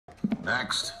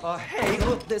Next. Hey,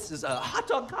 look, this is a hot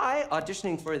dog guy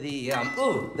auditioning for the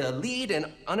lead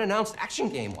in unannounced action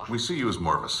game. We see you as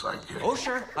more of a sidekick. Oh,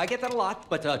 sure, I get that a lot,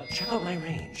 but check out my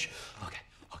range. Okay.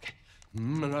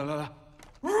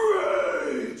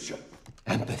 Rage!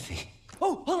 Empathy.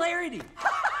 Oh, hilarity!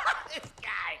 This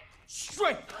guy!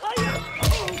 Strength!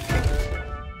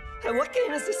 And what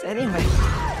game is this anyway?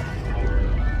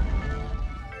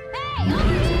 Hey,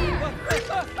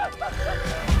 over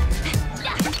here!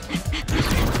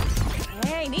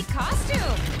 Hey, neat costume.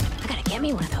 I gotta get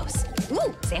me one of those.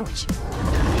 Ooh, sandwich.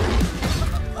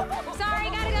 Sorry,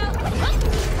 gotta go.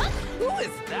 Who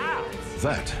is that?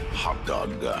 That hot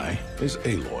dog guy is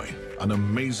Aloy, an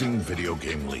amazing video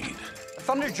game lead.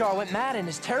 Thunderjaw went mad and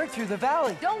is tearing through the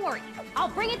valley. Don't worry, I'll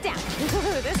bring it down.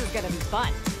 This is gonna be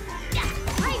fun.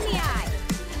 Right in the eye.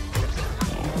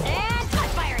 And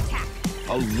fire attack.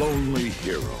 A lonely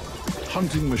hero,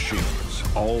 hunting machines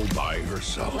all by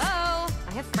herself. Hello,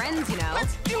 I have friends, you know.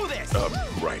 Let's do this!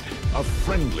 Right. A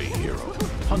friendly hero,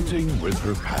 hunting with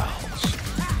her pals.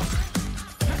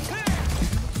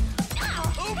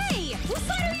 Hey, whose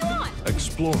side are you on?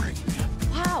 Exploring,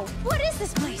 Wow, what is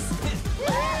this place?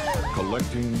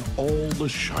 collecting all the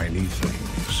shiny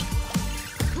things,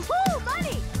 Woo,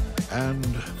 buddy! and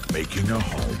making a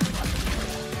home.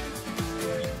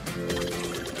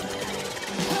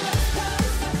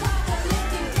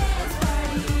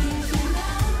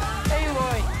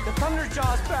 Aloy, the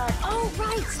Thunderjaw's back. Oh,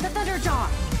 right, the Thunderjaw.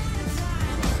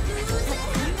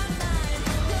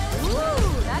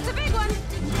 Ooh, that's a big one.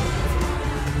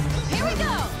 Here we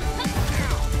go.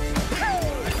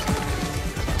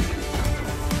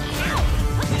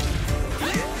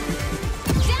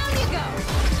 Down you go.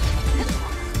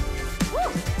 Woo,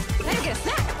 better get a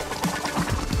snack.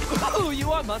 Oh, you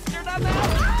want mustard on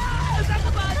that? Is that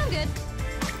the bud? I'm good.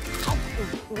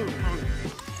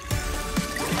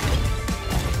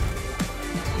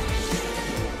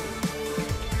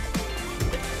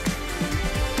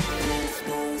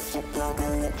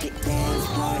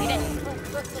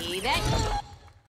 Eat it.